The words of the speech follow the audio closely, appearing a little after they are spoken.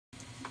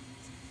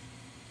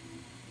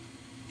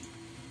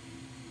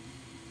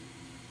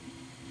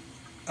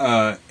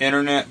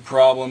Internet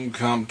Problem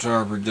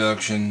Comptar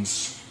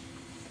Productions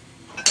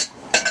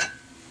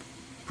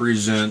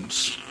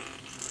presents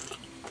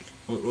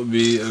what will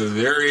be a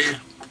very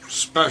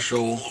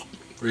special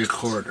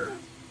recorder.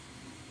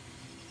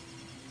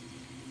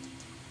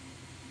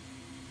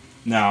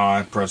 Now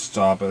I press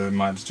stop, but it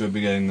might still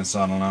be getting this,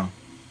 I don't know.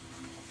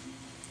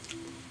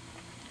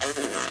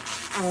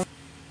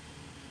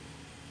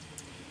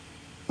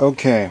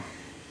 Okay,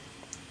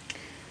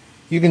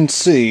 you can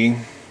see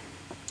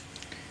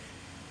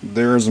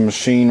there's a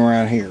machine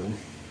right here,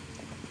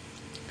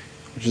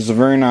 which is a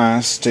very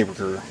nice tape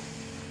recorder.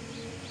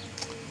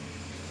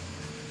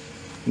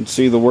 You can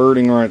see the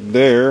wording right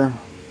there.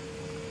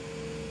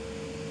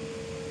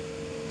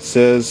 It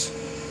says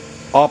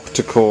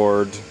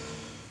Optacord.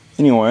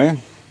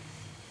 Anyway,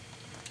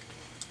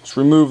 let's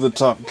remove the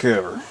top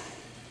cover.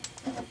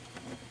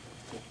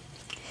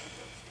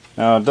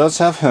 Now it does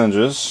have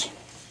hinges.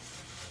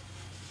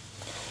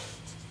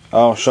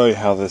 I'll show you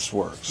how this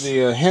works.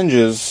 The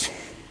hinges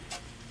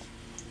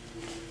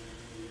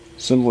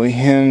simply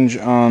hinge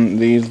on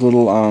these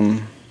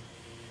little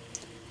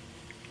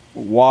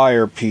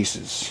wire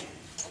pieces,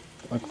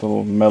 like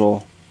little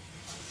metal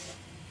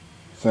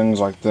things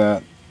like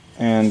that,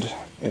 and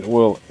it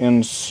will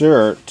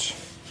insert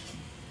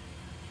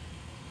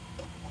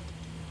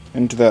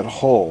into that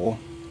hole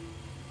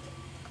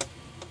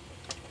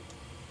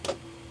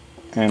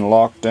and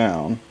lock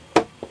down,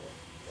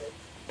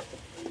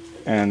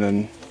 and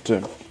then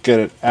to get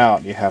it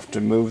out you have to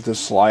move the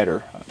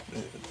slider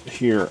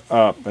here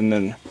up and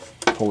then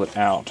pull it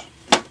out.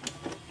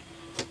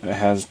 And it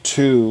has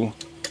two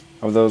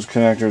of those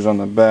connectors on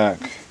the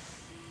back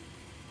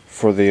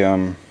for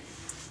the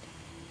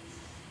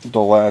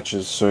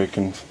latches, so you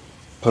can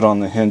put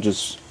on the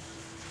hinges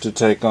to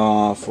take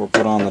off or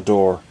put on the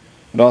door.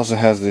 It also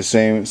has the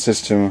same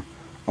system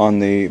on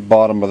the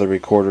bottom of the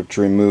recorder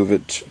to remove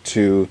it,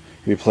 to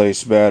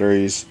replace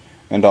batteries,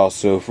 and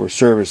also for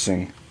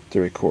servicing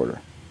the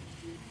recorder.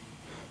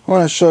 I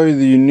want to show you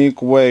the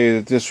unique way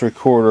that this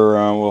recorder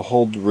will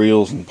hold the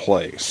reels in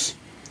place.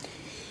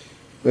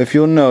 If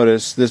you'll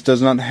notice, this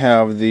does not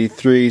have the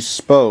three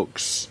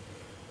spokes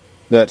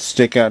that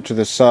stick out to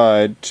the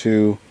side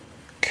to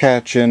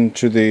catch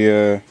into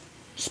the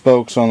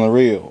spokes on the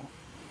reel.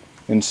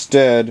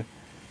 Instead,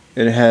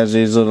 it has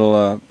these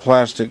little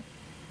plastic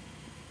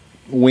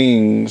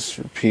wings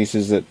or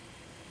pieces that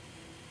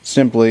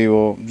simply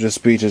will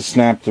just be to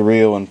snap the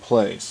reel in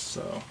place.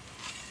 So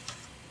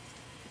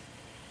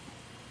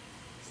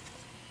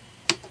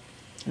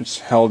it's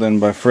held in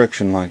by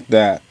friction like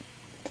that.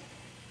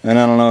 And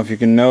I don't know if you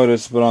can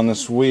notice, but on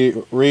this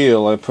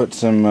reel I put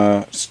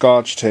some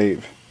Scotch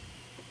tape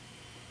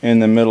in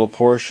the middle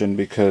portion,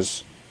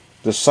 because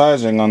the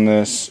sizing on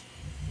this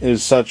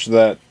is such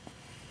that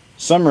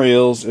some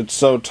reels it's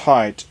so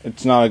tight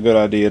it's not a good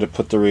idea to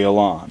put the reel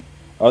on.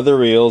 Other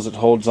reels it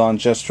holds on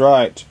just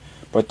right,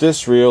 but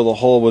this reel the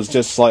hole was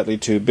just slightly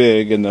too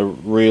big and the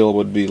reel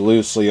would be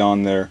loosely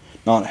on there,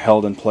 not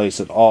held in place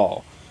at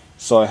all.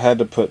 So I had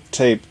to put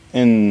tape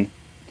in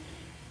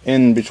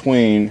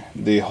between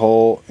the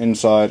hole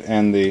inside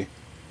and the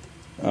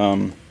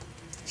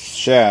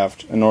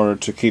shaft in order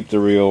to keep the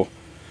reel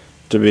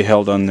to be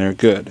held on there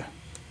good.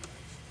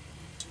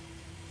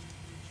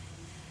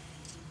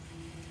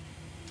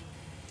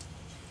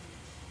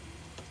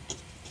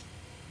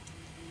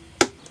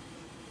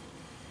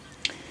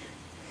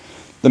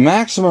 The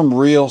maximum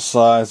reel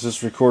size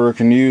this recorder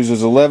can use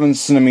is 11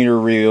 centimeter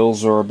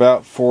reels, or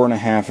about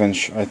 4.5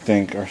 inch, I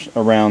think, or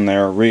around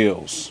there,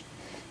 reels.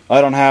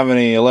 I don't have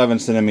any 11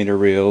 centimeter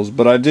reels,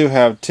 but I do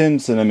have 10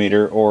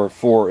 centimeter or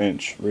 4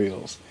 inch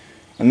reels.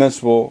 And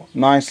this will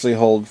nicely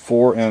hold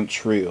 4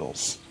 inch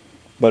reels,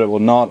 but it will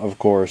not, of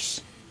course,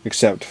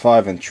 accept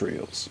 5 inch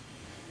reels.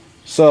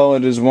 So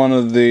it is one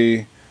of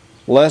the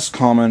less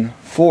common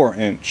 4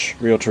 inch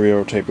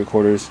reel-to-reel tape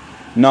recorders,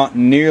 not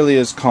nearly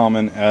as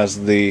common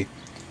as the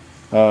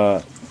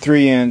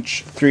 3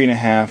 inch,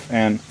 3.5,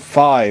 and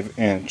 5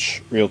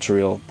 inch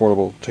reel-to-reel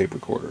portable tape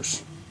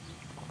recorders.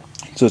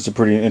 So it's a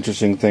pretty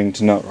interesting thing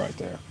to note right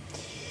there.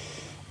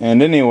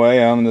 And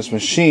anyway, on this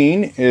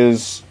machine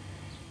is,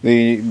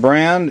 the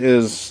brand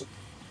is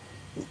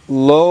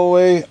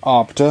Loewe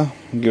Opta.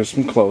 I'll give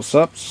some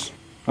close-ups.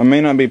 I may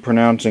not be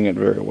pronouncing it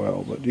very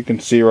well, but you can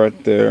see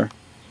right there.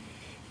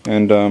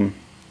 And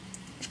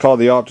it's called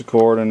the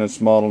Optacord, and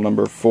it's model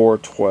number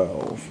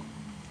 412.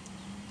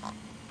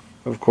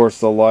 Of course,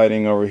 the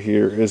lighting over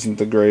here isn't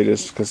the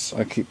greatest because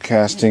I keep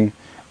casting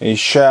a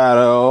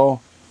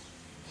shadow,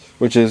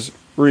 which is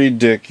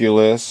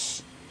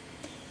ridiculous.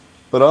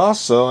 But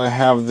also, I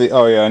have the...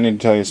 oh yeah, I need to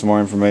tell you some more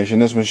information.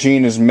 This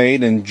machine is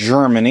made in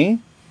Germany,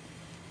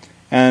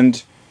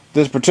 and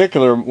this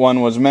particular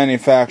one was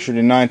manufactured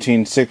in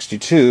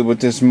 1962, but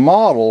this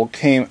model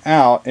came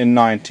out in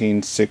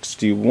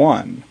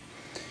 1961.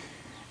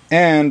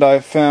 And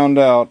I found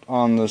out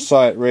on the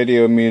site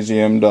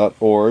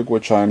radiomuseum.org,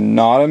 which I'm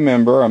not a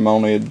member, I'm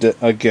only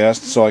a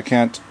guest, so I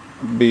can't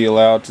be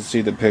allowed to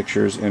see the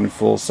pictures in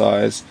full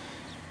size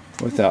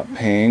without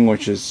paying,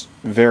 which is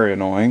very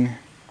annoying.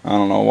 I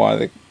don't know why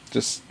they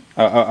just...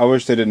 I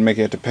wish they didn't make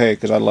you have to pay,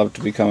 because I'd love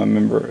to become a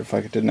member if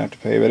I didn't have to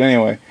pay. But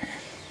anyway,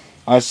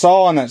 I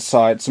saw on that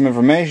site some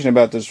information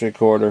about this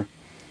recorder,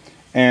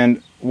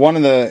 and one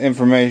of the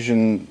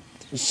information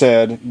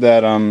said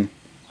that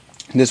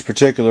this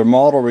particular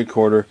model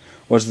recorder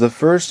was the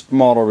first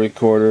model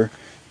recorder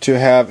to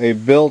have a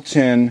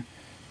built-in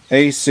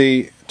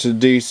AC to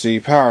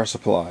DC power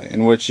supply,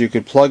 in which you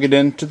could plug it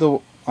into the...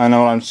 I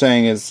know what I'm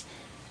saying is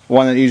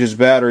one that uses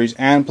batteries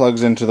and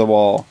plugs into the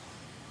wall,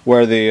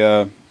 where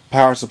the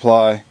power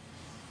supply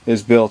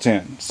is built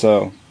in.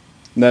 So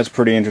that's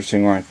pretty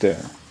interesting right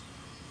there.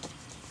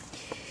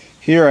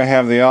 Here I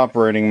have the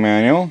operating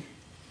manual.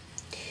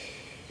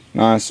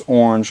 Nice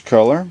orange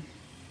color.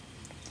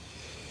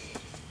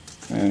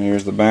 And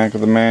here's the back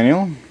of the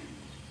manual.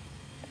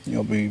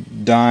 You'll be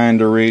dying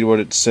to read what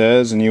it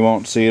says, and you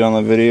won't see it on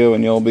the video,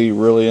 and you'll be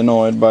really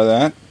annoyed by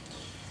that.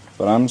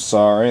 But I'm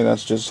sorry,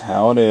 that's just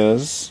how it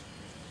is.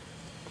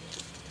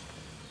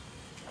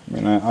 I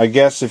mean, I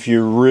guess if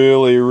you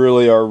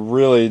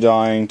really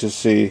dying to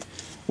see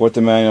what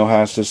the manual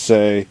has to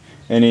say,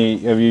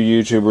 any of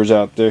you YouTubers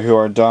out there who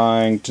are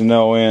dying to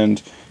no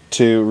end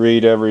to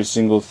read every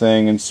single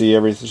thing and see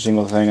every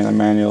single thing in the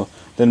manual,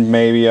 then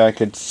maybe I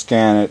could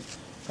scan it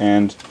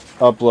and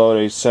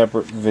upload a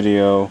separate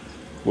video,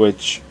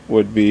 which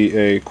would be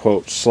a,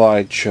 quote,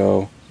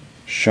 slideshow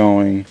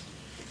showing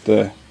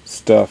the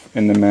stuff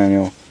in the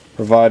manual,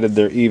 provided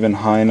they're even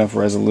high enough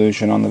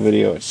resolution on the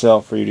video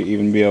itself for you to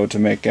even be able to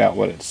make out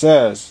what it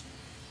says.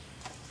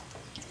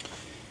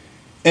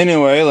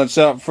 Anyway,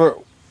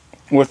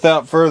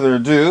 without further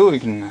ado, we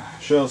can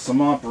show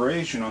some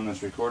operation on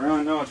this recorder.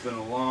 I know it's been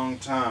a long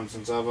time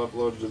since I've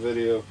uploaded a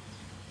video,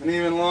 and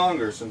even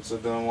longer since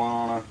I've done one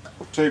on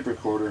a tape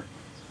recorder.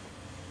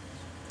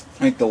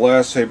 I think the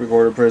last tape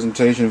recorder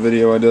presentation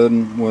video I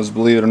did was,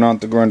 believe it or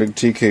not, the Grundig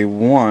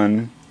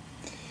TK1.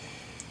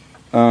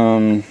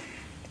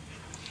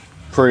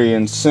 Pretty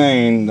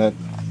insane. That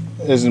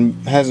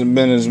hasn't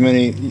been as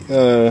many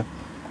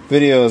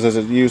videos as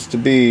it used to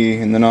be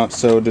in the not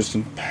so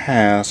distant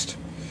past.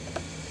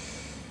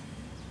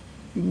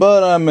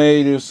 But I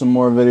may do some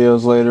more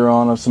videos later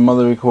on of some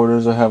other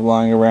recorders I have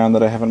lying around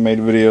that I haven't made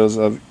videos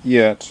of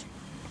yet.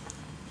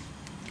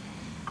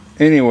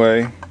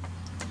 Anyway,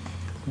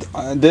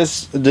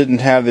 this didn't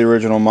have the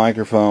original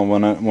microphone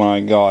when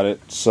I got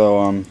it,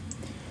 so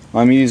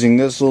I'm using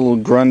this little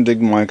Grundig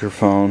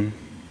microphone,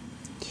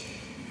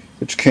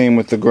 which came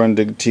with the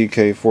Grundig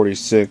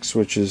TK46,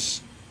 which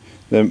is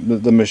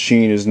the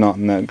machine is not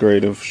in that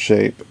great of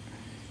shape,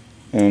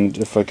 and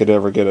if I could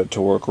ever get it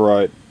to work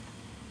right,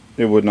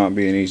 it would not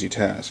be an easy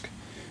task.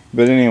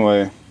 But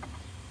anyway,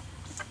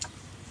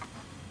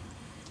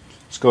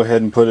 let's go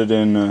ahead and put it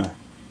in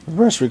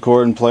press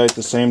record and play at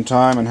the same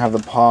time, and have the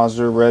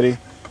pauser ready.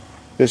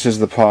 This is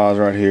the pause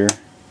right here.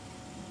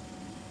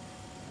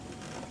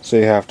 So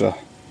you have to,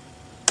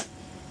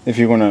 if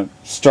you want to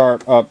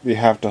start up, you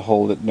have to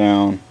hold it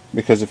down,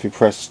 because if you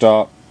press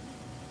stop,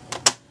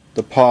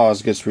 the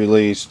pause gets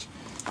released.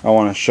 I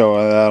want to show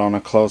that on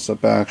a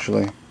close-up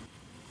actually.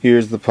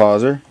 Here's the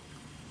pauser.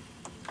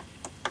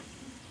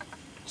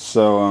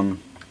 So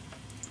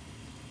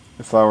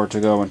if I were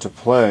to go into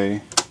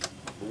play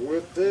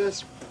with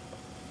this,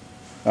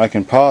 I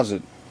can pause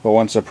it, but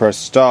once I press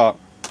stop,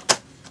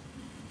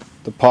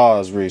 the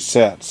pause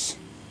resets.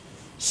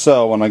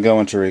 So when I go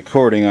into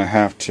recording, I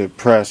have to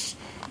press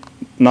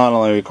not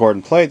only record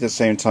and play at the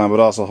same time, but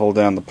also hold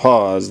down the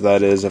pause.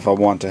 That is, if I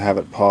want to have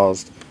it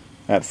paused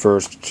at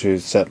first to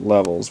set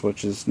levels,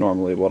 which is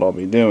normally what I'll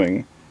be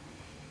doing,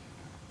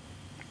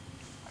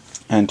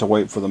 and to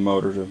wait for the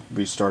motor to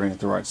be starting at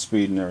the right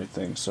speed and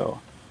everything. So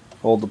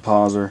hold the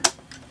pauser,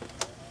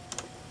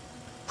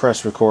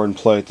 press record and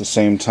play at the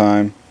same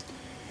time.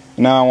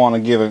 Now I want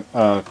to give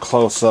a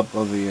close-up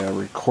of the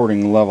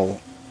recording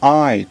level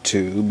I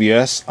tube.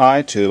 Yes,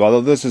 I tube.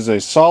 Although this is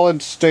a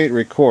solid-state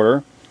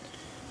recorder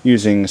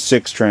using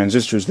 6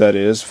 transistors, that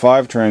is,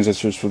 5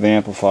 transistors for the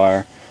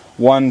amplifier,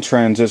 1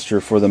 transistor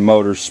for the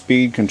motor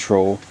speed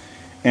control,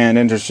 and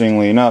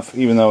interestingly enough,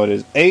 even though it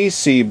is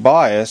AC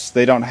bias,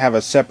 they don't have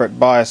a separate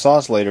bias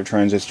oscillator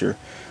transistor.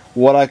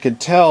 What I could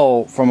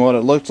tell from what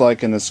it looked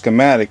like in the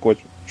schematic,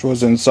 which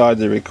was inside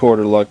the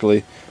recorder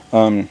luckily,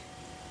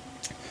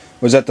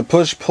 was that the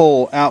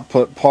push-pull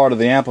output part of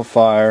the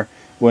amplifier,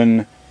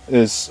 when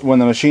the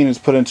machine is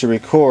put into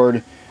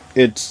record,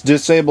 it's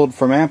disabled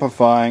from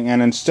amplifying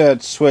and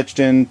instead switched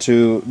in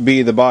to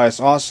be the bias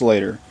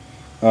oscillator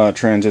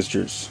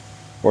transistors.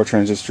 Or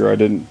transistor. I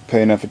didn't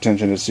pay enough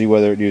attention to see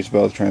whether it used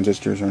both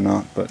transistors or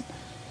not, but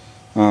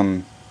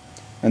and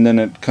then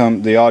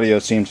the audio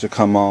seems to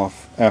come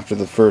off after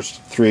the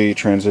first 3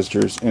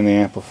 transistors in the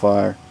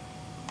amplifier,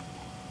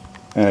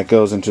 and it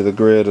goes into the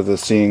grid of the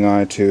seeing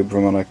eye tube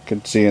from what I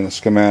could see in the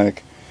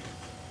schematic.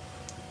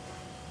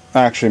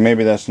 Actually,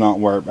 maybe that's not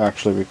where it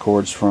actually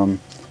records from,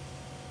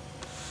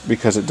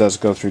 because it does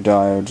go through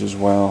diodes as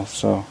well.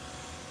 So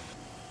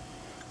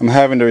I'm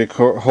having to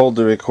hold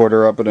the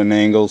recorder up at an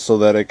angle so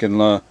that it can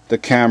the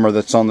camera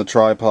that's on the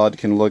tripod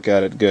can look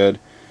at it good.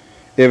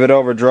 if it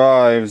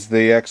overdrives,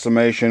 the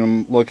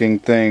exclamation looking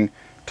thing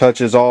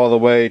touches all the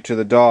way to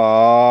the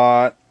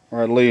dot,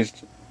 or at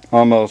least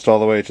almost all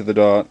the way to the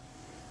dot.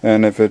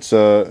 And if it's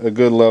a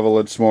good level,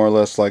 it's more or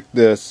less like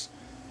this.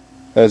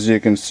 As you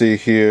can see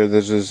here,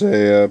 this is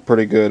a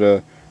pretty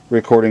good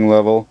recording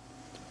level,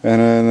 and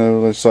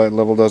then the side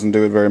level doesn't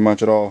do it very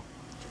much at all.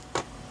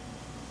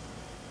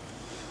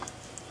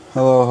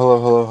 Hello, hello,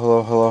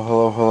 hello, hello,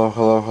 hello, hello, hello,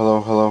 hello,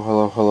 hello, hello,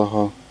 hello, hello,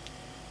 hello.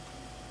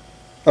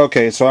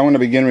 Okay, so I'm going to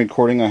begin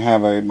recording. I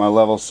have my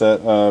level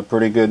set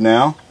pretty good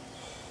now.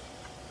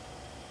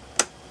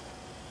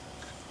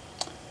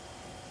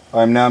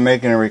 I'm now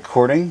making a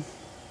recording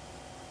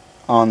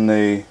on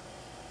the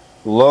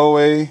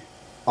Loewe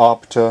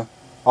Opta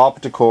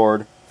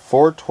Optacord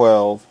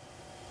 412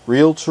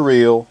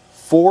 reel-to-reel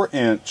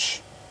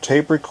 4-inch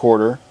tape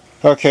recorder.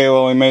 Okay,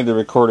 well, we made the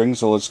recording,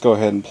 so let's go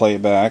ahead and play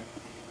it back.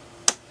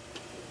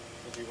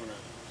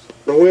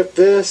 With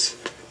this,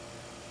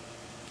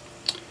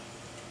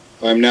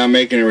 I'm now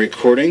making a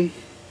recording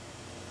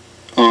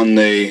on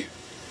the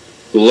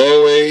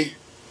Loewe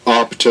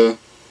Opta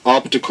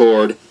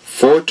Optacord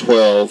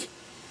 412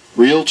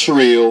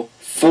 reel-to-reel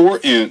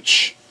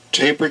 4-inch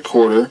tape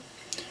recorder,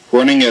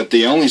 running at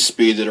the only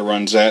speed that it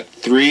runs at,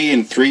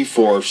 3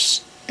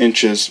 3/4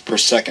 inches per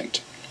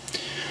second.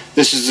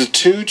 This is a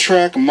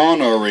 2-track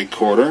mono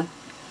recorder,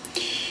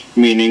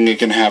 meaning it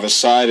can have a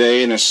side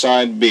A and a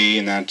side B,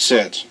 and that's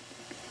it.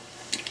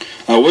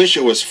 I wish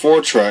it was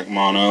 4-track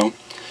mono.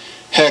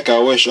 Heck, I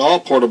wish all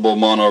portable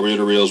mono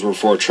reel-to-reels were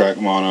 4-track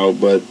mono,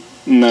 but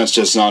that's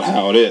just not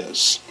how it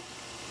is.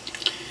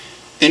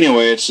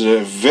 Anyway, it's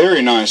a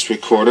very nice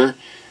recorder,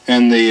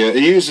 and it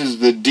uses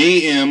the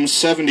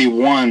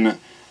DM71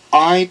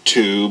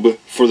 I-tube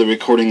for the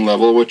recording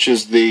level, which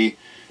is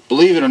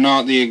believe it or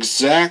not, the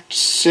exact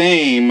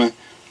same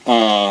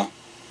I-tube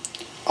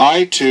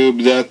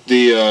that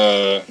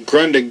the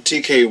Grundig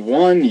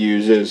TK1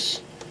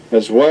 uses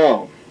as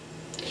well.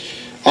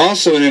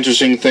 Also, an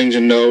interesting thing to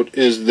note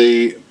is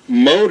the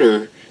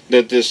motor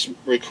that this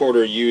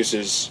recorder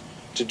uses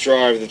to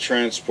drive the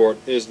transport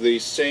is the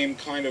same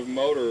kind of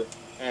motor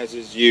as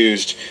is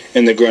used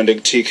in the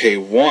Grundig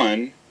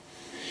TK1.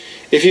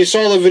 If you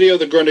saw the video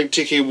of the Grundig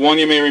TK1,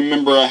 you may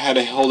remember I had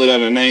to hold it at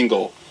an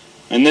angle.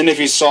 And then if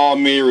you saw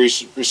me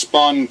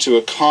responding to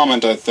a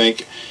comment, I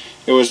think,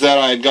 it was that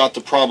I had got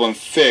the problem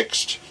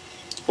fixed.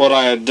 What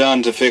I had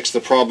done to fix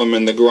the problem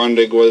in the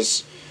Grundig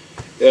was,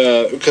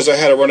 because I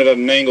had to run it at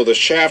an angle, the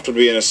shaft would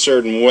be in a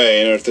certain way,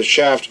 and if the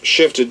shaft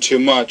shifted too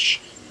much,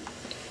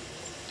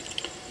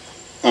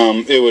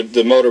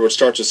 the motor would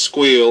start to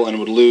squeal and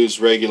would lose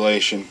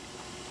regulation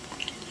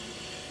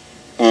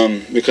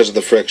because of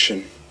the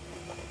friction.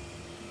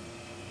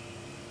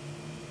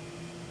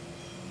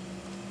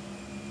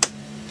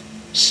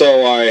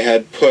 So I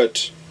had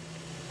put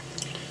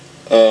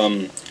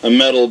a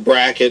metal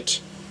bracket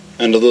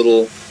and a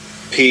little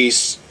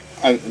piece,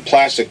 a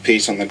plastic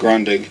piece on the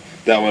Grundig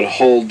that would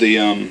hold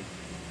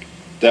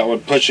that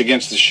would push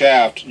against the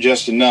shaft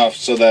just enough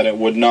so that it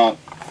would not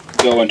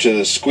go into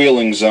the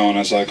squealing zone,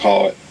 as I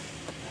call it.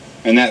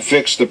 And that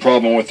fixed the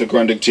problem with the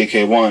Grundig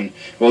TK1.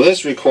 Well,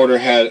 this recorder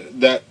had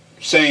that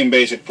same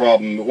basic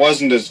problem. It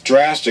wasn't as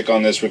drastic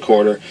on this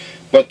recorder,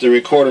 but the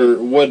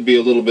recorder would be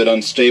a little bit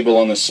unstable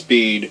on the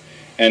speed,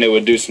 and it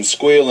would do some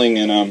squealing,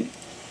 and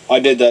I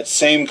did that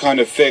same kind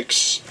of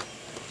fix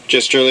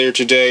just earlier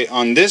today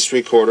on this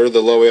recorder,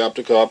 the Loewe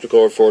Opta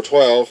Optacord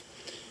 412,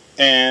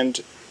 and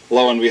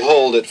lo and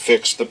behold, it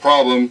fixed the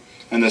problem,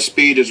 and the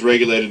speed is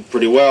regulated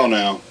pretty well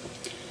now.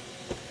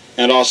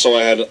 And also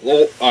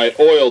I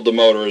oiled the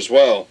motor as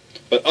well.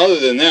 But other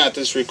than that,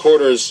 this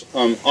recorder is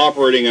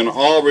operating on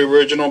all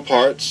original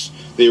parts.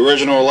 The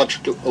original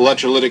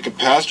electrolytic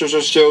capacitors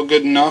are still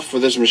good enough for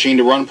this machine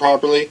to run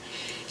properly.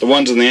 The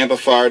ones in the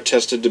amplifier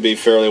tested to be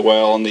fairly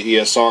well on the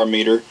ESR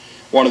meter.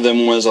 One of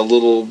them was a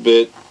little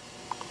bit,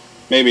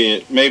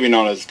 maybe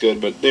not as good,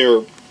 but they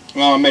were,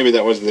 well, maybe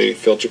that was the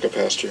filter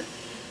capacitor.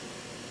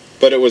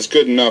 But it was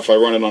good enough. I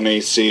run it on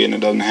AC and it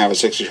doesn't have a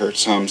 60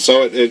 Hz hum,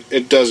 so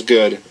it does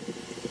good.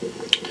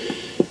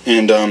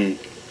 And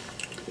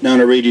now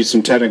to read you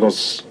some technical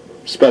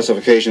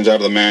specifications out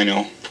of the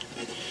manual.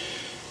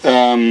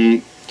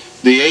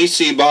 The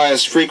AC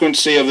bias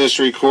frequency of this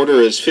recorder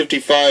is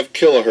 55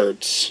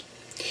 kilohertz.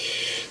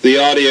 The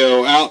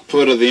audio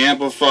output of the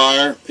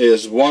amplifier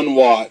is 1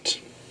 watt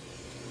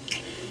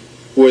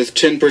with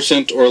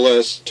 10% or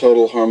less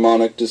total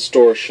harmonic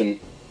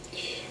distortion.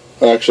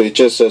 Actually, it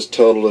just says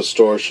total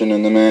distortion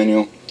in the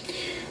manual.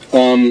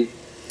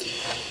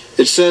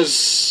 It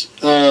says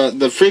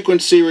the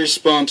frequency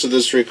response of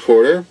this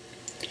recorder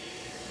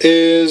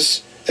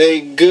is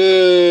a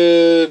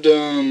good,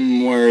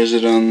 where is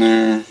it on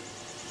there?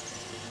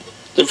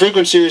 The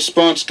frequency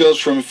response goes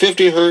from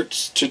 50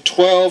 Hertz to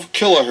 12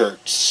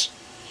 kilohertz.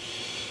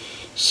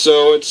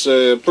 So it's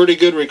a pretty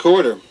good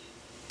recorder.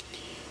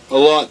 A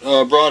lot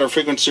broader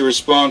frequency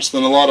response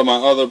than a lot of my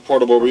other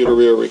portable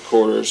reel-to-reel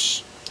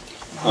recorders.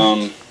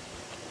 And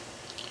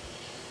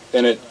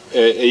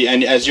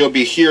and as you'll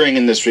be hearing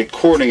in this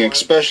recording,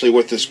 especially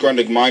with this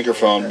Grundig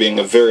microphone being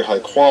of very high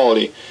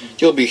quality,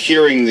 you'll be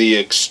hearing the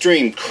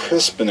extreme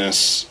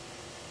crispness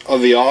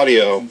of the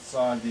audio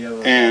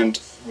and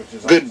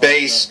good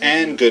bass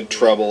and good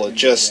treble.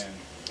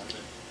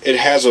 It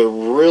has a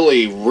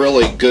really,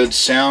 really good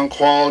sound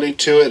quality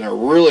to it, and I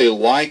really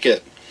like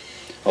it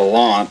a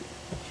lot.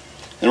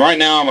 And right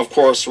now I'm, of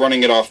course,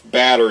 running it off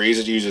batteries.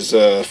 It uses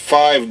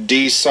 5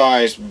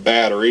 D-sized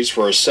batteries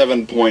for a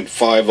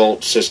 7.5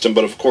 volt system,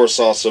 but of course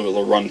also it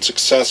will run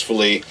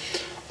successfully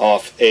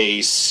off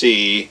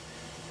AC.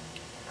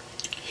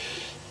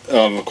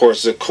 Of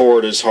course, the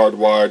cord is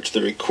hardwired to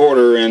the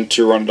recorder, and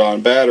to run it on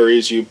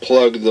batteries, you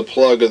plug the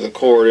plug of the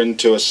cord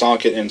into a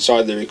socket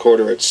inside the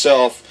recorder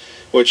itself,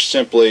 which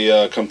simply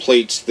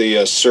completes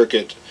the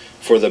circuit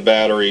for the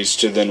batteries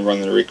to then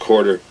run the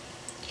recorder.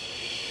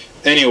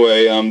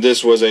 Anyway,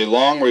 this was a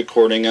long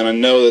recording, and I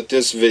know that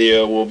this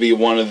video will be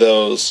one of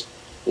those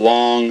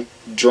long,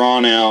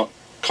 drawn-out,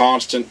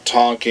 constant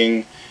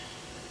talking,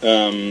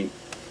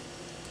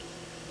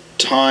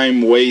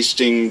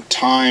 time-wasting,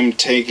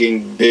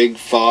 time-taking big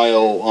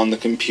file on the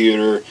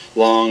computer,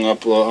 long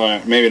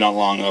upload, maybe not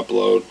long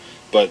upload,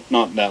 but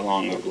not that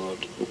long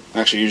upload.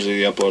 Actually,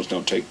 usually the uploads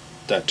don't take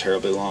that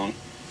terribly long.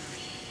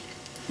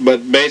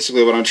 But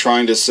basically what I'm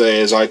trying to say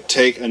is I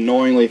take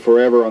annoyingly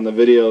forever on the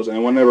videos,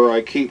 and whenever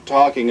I keep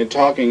talking and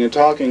talking and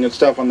talking and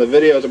stuff on the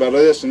videos about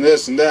this and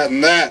this and that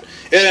and that,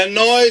 it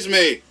annoys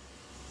me!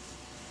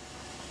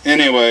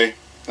 Anyway,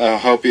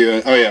 hope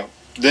you... Oh yeah,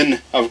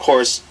 then of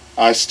course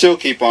I still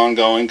keep on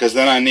going, because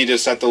then I need to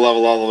set the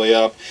level all the way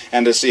up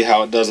and to see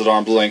how it does at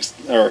arm's length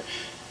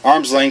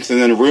and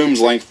then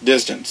room's length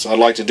distance. I'd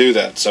like to do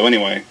that. So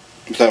anyway,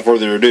 without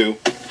further ado,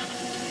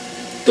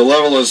 the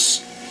level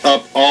is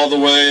up all the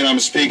way, and I'm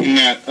speaking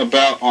at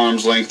about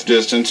arm's length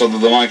distance, although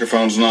the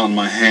microphone's not in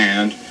my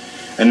hand.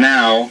 And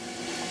now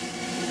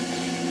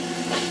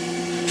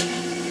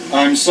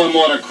I'm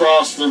somewhat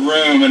across the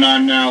room, and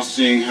I'm now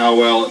seeing how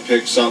well it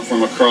picks up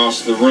from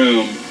across the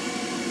room.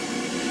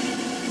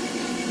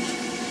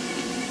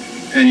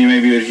 And you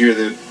maybe would hear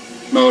the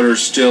motor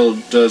still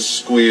does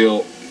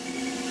squeal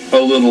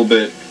a little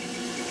bit,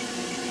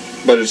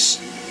 but it's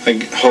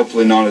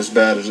hopefully not as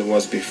bad as it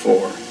was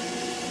before.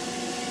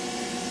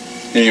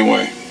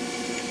 Anyway,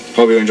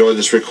 hope you enjoyed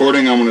this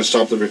recording. I'm going to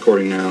stop the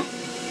recording now.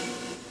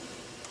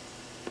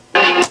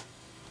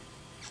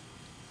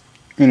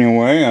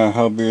 Anyway, I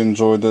hope you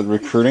enjoyed that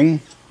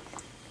recording.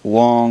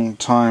 Long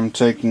time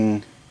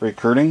taking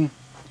recording.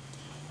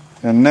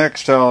 And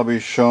next I'll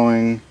be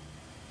showing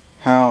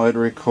how it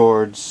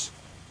records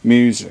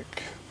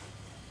music.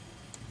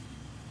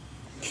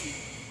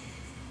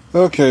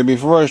 Okay,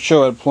 before I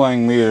show it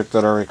playing music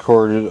that I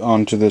recorded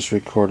onto this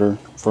recorder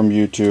from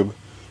YouTube,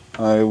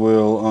 I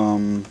will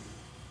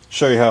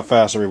show you how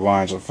fast it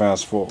rewinds and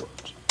fast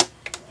forwards.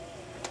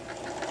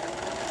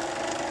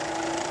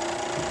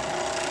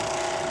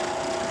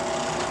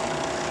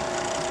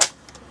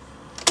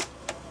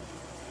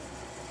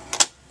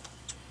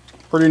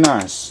 Pretty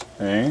nice,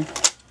 eh?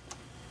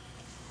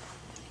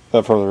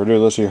 Without further ado,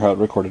 let's see how it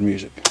recorded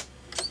music.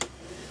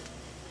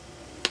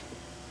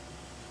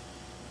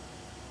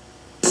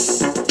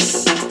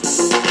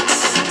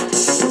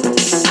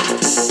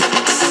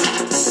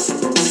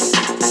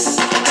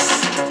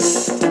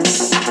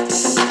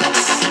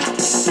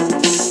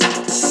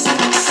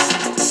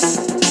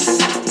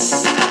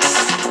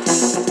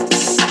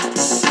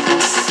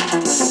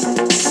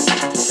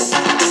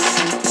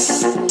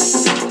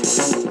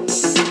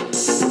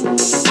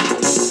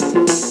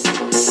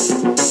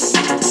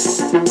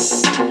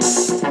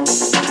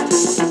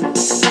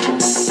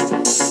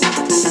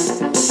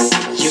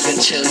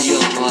 Tell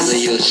your mother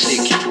you're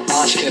sick,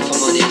 ask her for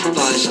money,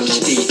 buy some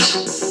speech.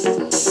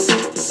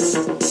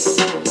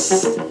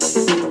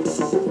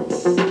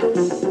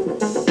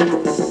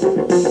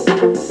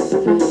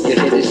 Your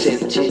head is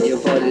empty and your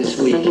body is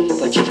weak,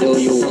 but you know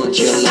you want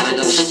your line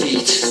of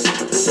speech.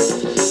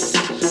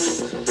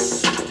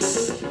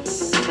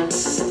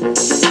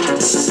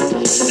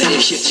 And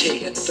if you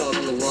take a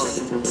double one,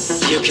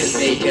 you can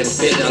make a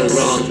better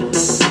run.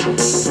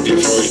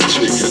 If I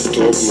take a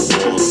double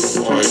one,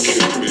 I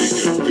can make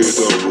a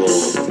better run.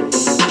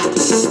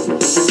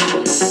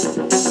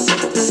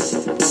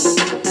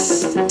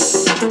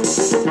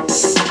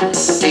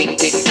 Ding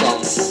ding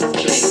dong,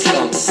 plain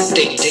plum.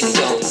 Ding ding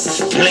dong,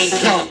 plain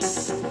plum.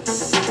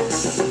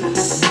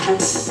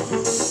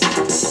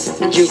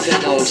 You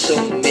can also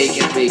make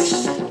a mix,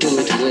 do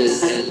it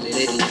with a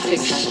little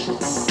fix.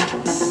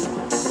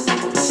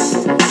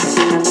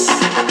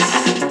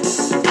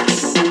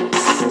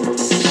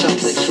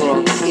 Something's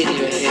wrong in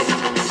your head.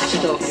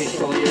 Stop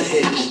before your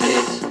head is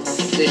dead.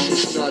 This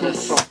is not a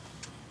fun.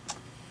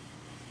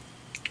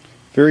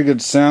 Very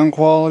good sound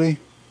quality.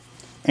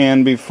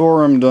 And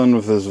before I'm done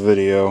with this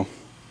video,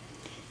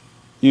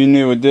 you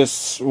knew what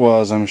this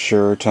was, I'm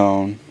sure,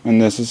 tone.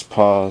 And this is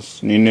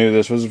pause. And you knew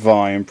this was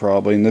volume,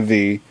 probably, in the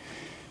V.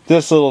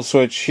 This little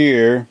switch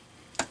here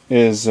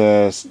is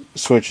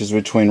switches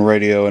between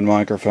radio and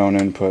microphone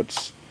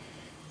inputs.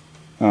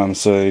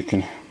 So you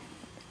can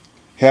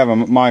have a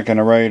mic and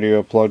a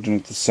radio plugged in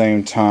at the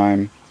same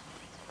time.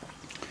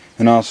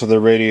 And also the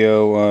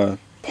radio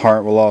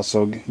part will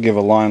also give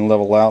a line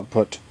level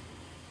output.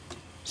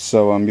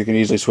 So you can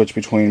easily switch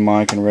between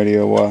mic and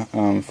radio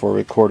for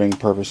recording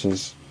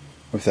purposes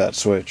with that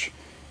switch.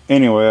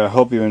 Anyway, I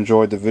hope you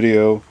enjoyed the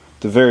video,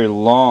 the very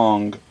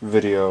long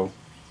video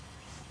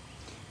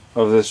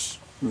of this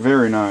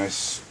very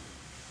nice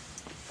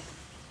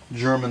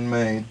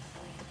German-made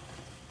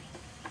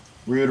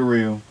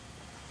reel-to-reel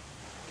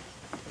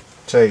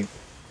tape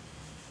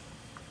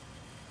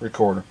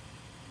recorder.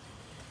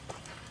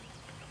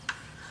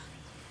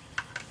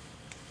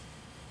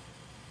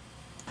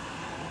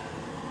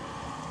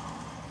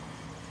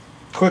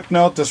 Quick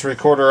note, this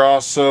recorder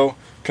also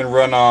can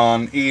run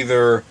on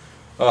either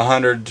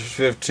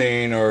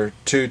 115 or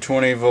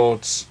 220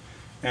 volts,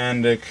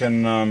 and it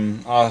can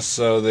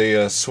also,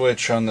 the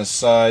switch on the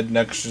side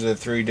next to the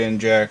 3 DIN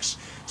jacks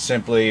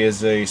simply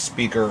is a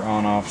speaker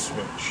on-off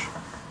switch.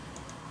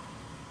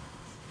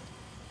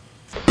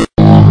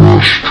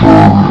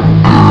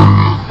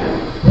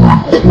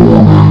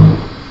 Recording.